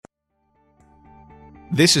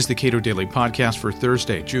This is the Cato Daily Podcast for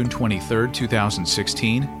Thursday, June 23rd,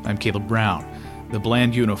 2016. I'm Caleb Brown. The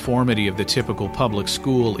bland uniformity of the typical public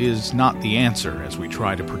school is not the answer as we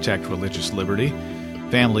try to protect religious liberty.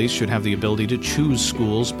 Families should have the ability to choose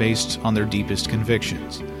schools based on their deepest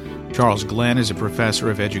convictions. Charles Glenn is a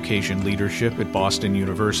professor of education leadership at Boston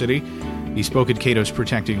University. He spoke at Cato's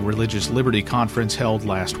Protecting Religious Liberty conference held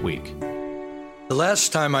last week. The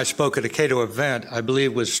last time I spoke at a Cato event, I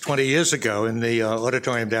believe, was 20 years ago in the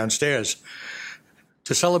auditorium downstairs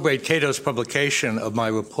to celebrate Cato's publication of my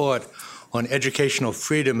report on educational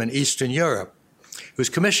freedom in Eastern Europe. It was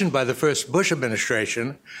commissioned by the first Bush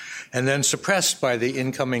administration and then suppressed by the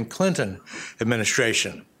incoming Clinton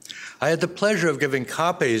administration. I had the pleasure of giving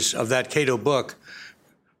copies of that Cato book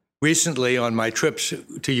recently on my trips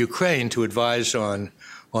to Ukraine to advise on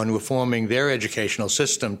reforming their educational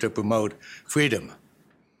system to promote freedom.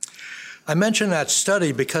 I mention that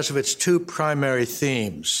study because of its two primary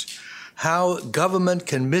themes: how government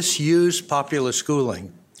can misuse popular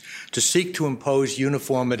schooling to seek to impose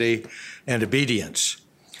uniformity and obedience,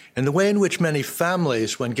 and the way in which many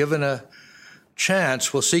families, when given a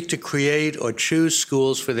chance, will seek to create or choose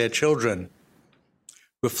schools for their children,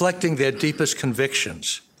 reflecting their deepest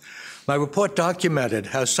convictions. My report documented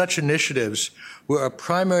how such initiatives were a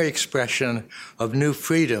primary expression of new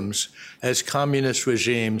freedoms as communist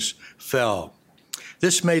regimes fell.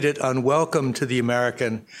 This made it unwelcome to the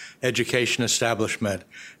American education establishment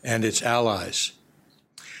and its allies.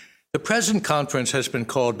 The present conference has been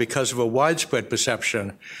called because of a widespread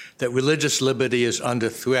perception that religious liberty is under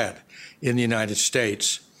threat in the United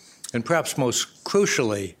States, and perhaps most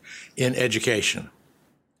crucially, in education.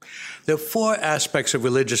 There are four aspects of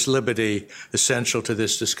religious liberty essential to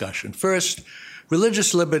this discussion. First,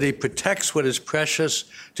 religious liberty protects what is precious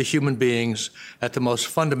to human beings at the most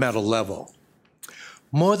fundamental level.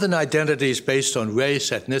 More than identities based on race,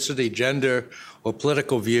 ethnicity, gender, or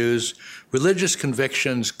political views, religious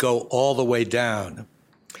convictions go all the way down,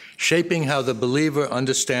 shaping how the believer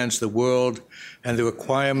understands the world and the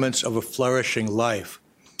requirements of a flourishing life,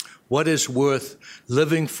 what is worth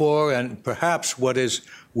living for, and perhaps what is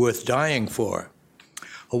worth dying for.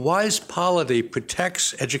 A wise polity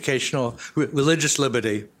protects religious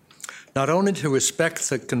liberty, not only to respect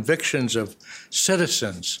the convictions of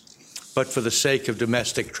citizens, but for the sake of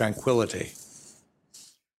domestic tranquility.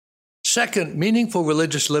 Second, meaningful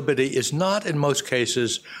religious liberty is not, in most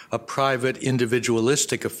cases, a private,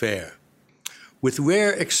 individualistic affair. With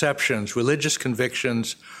rare exceptions, religious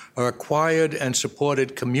convictions are acquired and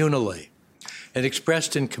supported communally and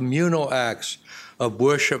expressed in communal acts of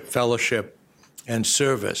worship, fellowship, and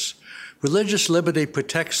service. Religious liberty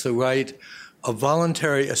protects the right of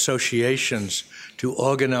voluntary associations to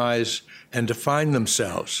organize and define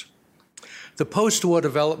themselves. The post-war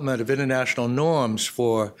development of international norms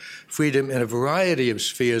for freedom in a variety of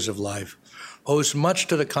spheres of life owes much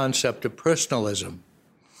to the concept of personalism,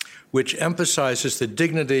 which emphasizes the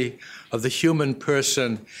dignity of the human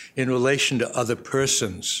person in relation to other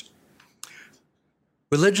persons.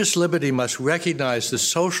 Religious liberty must recognize the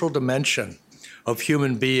social dimension of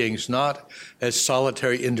human beings, not as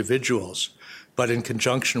solitary individuals, but in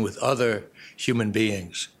conjunction with other human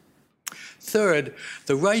beings. Third,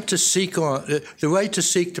 the right to seek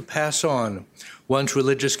to pass on one's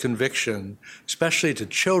religious conviction, especially to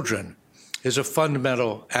children, is a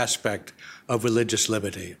fundamental aspect of religious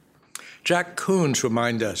liberty. Jack Koons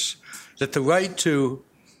reminds us that the right to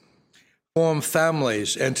form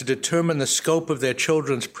families and to determine the scope of their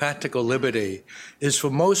children's practical liberty is, for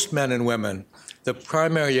most men and women, the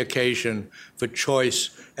primary occasion for choice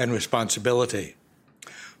and responsibility.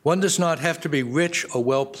 One does not have to be rich or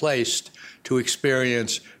well-placed to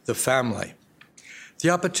experience the family. The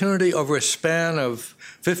opportunity over a span of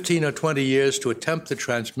 15 or 20 years to attempt the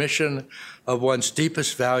transmission of one's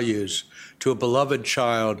deepest values to a beloved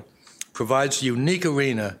child provides a unique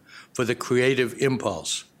arena for the creative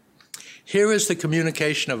impulse. Here is the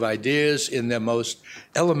communication of ideas in their most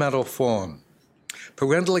elemental form.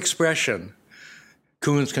 Parental expression,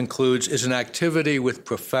 Koons concludes, is an activity with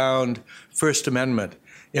profound First Amendment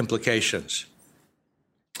implications.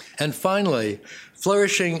 And finally,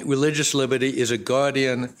 flourishing religious liberty is a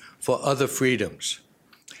guardian for other freedoms,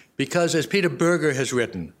 because, as Peter Berger has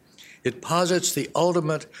written, it posits the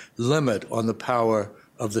ultimate limit on the power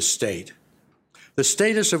of the state. The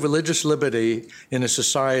status of religious liberty in a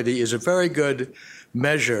society is a very good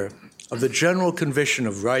measure of the general condition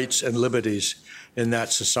of rights and liberties in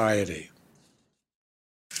that society.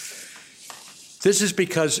 This is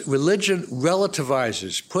because religion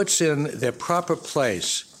relativizes, puts in their proper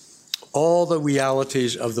place all the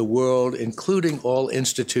realities of the world, including all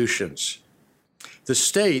institutions. The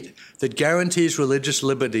state that guarantees religious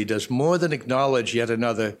liberty does more than acknowledge yet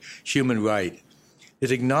another human right.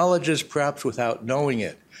 It acknowledges, perhaps without knowing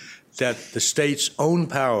it, that the state's own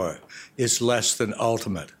power is less than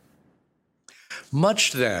ultimate.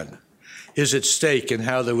 Much, then, is at stake in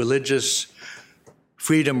how the religious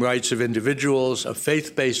freedom rights of individuals, of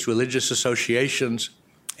faith-based religious associations,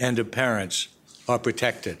 and of parents are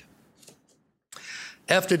protected.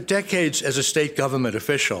 After decades as a state government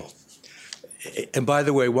official, and by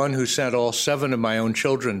the way, one who sent all 7 of my own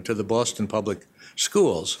children to the Boston Public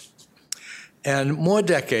Schools, and more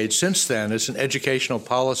decades since then as an educational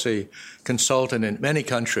policy consultant in many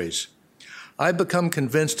countries, I've become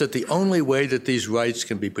convinced that the only way that these rights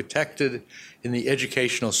can be protected in the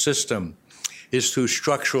educational system is through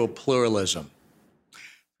structural pluralism,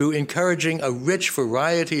 through encouraging a rich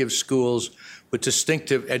variety of schools with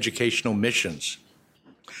distinctive educational missions.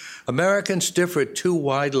 Americans differ too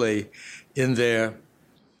widely in their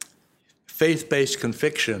faith-based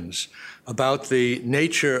convictions about the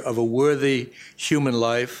nature of a worthy human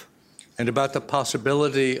life and about the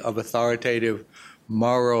possibility of authoritative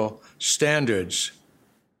moral standards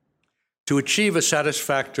to achieve a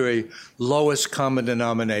satisfactory lowest common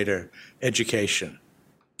denominator education.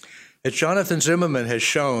 As Jonathan Zimmerman has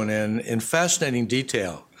shown in fascinating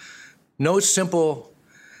detail, no simple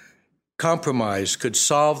compromise could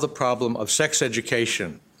solve the problem of sex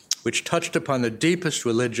education, which touched upon the deepest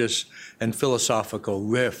religious and philosophical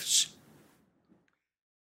rifts.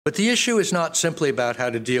 But the issue is not simply about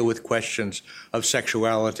how to deal with questions of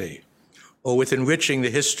sexuality or with enriching the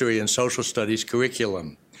history and social studies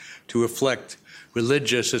curriculum to reflect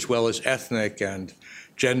religious as well as ethnic and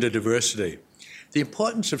gender diversity. The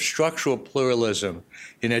importance of structural pluralism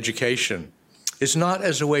in education is not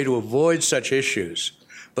as a way to avoid such issues,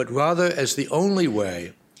 but rather as the only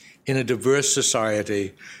way in a diverse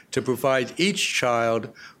society to provide each child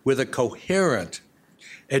with a coherent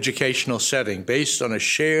educational setting based on a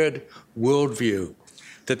shared worldview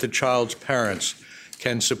that the child's parents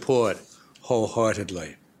can support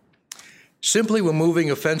wholeheartedly. Simply removing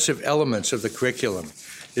offensive elements of the curriculum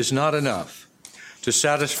is not enough to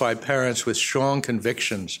satisfy parents with strong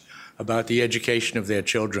convictions about the education of their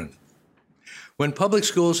children. When public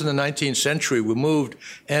schools in the 19th century removed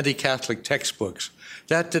anti-Catholic textbooks,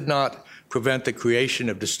 that did not prevent the creation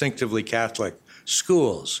of distinctively Catholic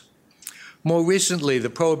schools. More recently, the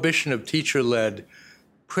prohibition of teacher-led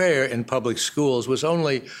prayer in public schools was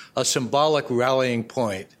only a symbolic rallying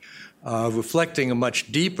point, reflecting a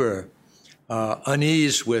much deeper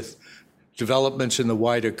unease with developments in the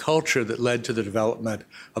wider culture that led to the development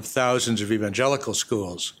of thousands of evangelical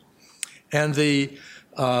schools. And the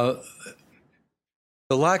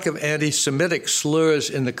lack of anti-Semitic slurs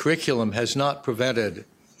in the curriculum has not prevented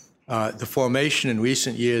the formation in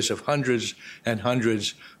recent years of hundreds and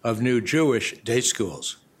hundreds of new Jewish day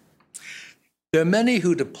schools. There are many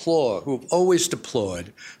who've always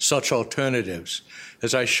deplored such alternatives,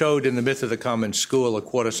 as I showed in The Myth of the Common School a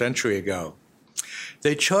quarter century ago.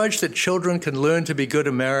 They charge that children can learn to be good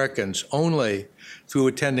Americans only through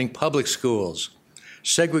attending public schools,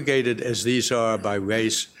 segregated as these are by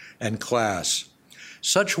race and class.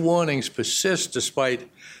 Such warnings persist despite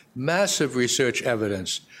massive research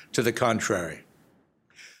evidence to the contrary.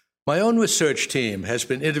 My own research team has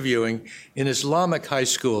been interviewing in Islamic high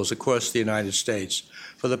schools across the United States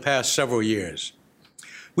for the past several years.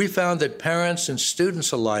 We found that parents and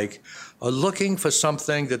students alike are looking for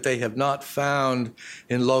something that they have not found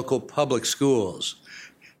in local public schools.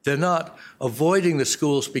 They're not avoiding the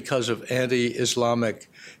schools because of anti-Islamic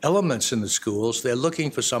elements in the schools. They're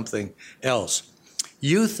looking for something else.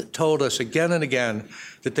 Youth told us again and again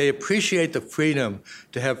that they appreciate the freedom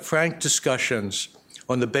to have frank discussions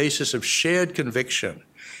on the basis of shared conviction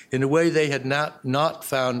in a way they had not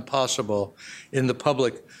found possible in the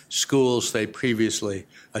public schools they previously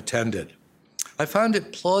attended. I found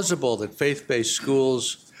it plausible that faith-based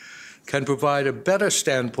schools can provide a better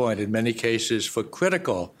standpoint in many cases for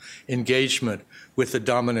critical engagement with the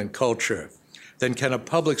dominant culture than can a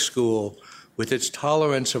public school with its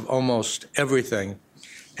tolerance of almost everything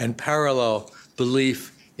and parallel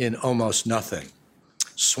belief in almost nothing,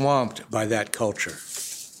 swamped by that culture.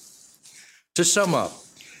 To sum up,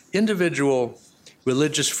 individual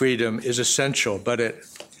religious freedom is essential, but it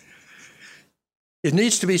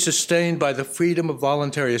needs to be sustained by the freedom of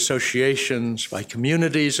voluntary associations, by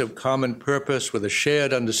communities of common purpose with a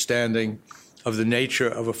shared understanding of the nature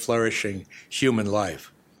of a flourishing human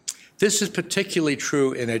life. This is particularly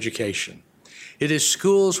true in education. It is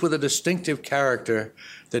schools with a distinctive character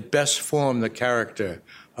that best form the character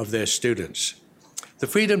of their students. The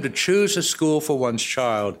freedom to choose a school for one's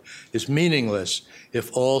child is meaningless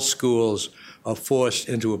if all schools are forced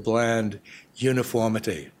into a bland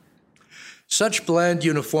uniformity. Such bland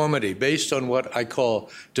uniformity, based on what I call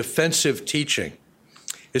defensive teaching,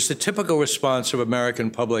 is the typical response of American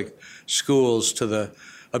public schools to the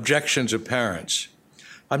objections of parents.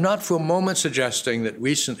 I'm not for a moment suggesting that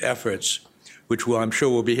recent efforts, which I'm sure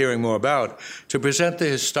we'll be hearing more about, to present the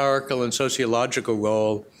historical and sociological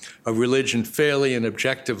role of religion fairly and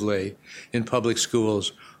objectively in public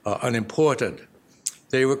schools are unimportant.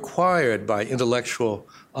 They are required by intellectual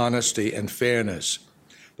honesty and fairness.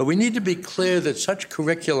 But we need to be clear that such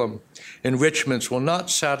curriculum enrichments will not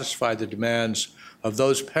satisfy the demands of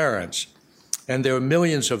those parents, and there are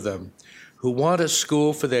millions of them, who want a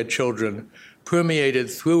school for their children permeated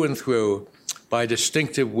through and through by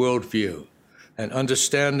distinctive worldview, an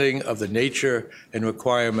understanding of the nature and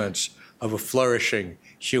requirements of a flourishing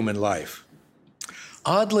human life.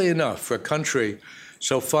 Oddly enough, for a country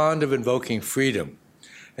so fond of invoking freedom,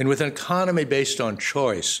 and with an economy based on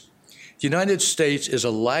choice, the United States is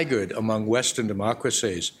a laggard among Western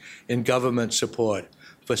democracies in government support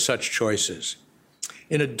for such choices.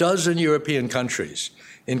 In a dozen European countries,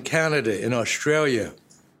 in Canada, in Australia,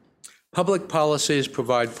 public policies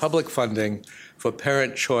provide public funding for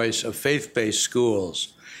parent choice of faith-based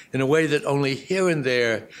schools in a way that only here and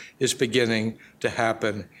there is beginning to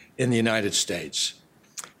happen in the United States.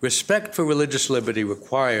 Respect for religious liberty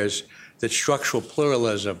requires that structural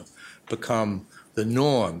pluralism become the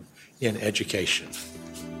norm in education.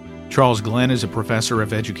 Charles Glenn is a professor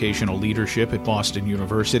of educational leadership at Boston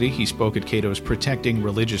University. He spoke at Cato's Protecting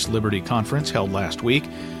Religious Liberty conference held last week.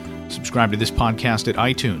 Subscribe to this podcast at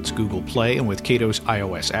iTunes, Google Play, and with Cato's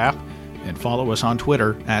iOS app, and follow us on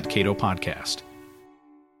Twitter at Cato Podcast.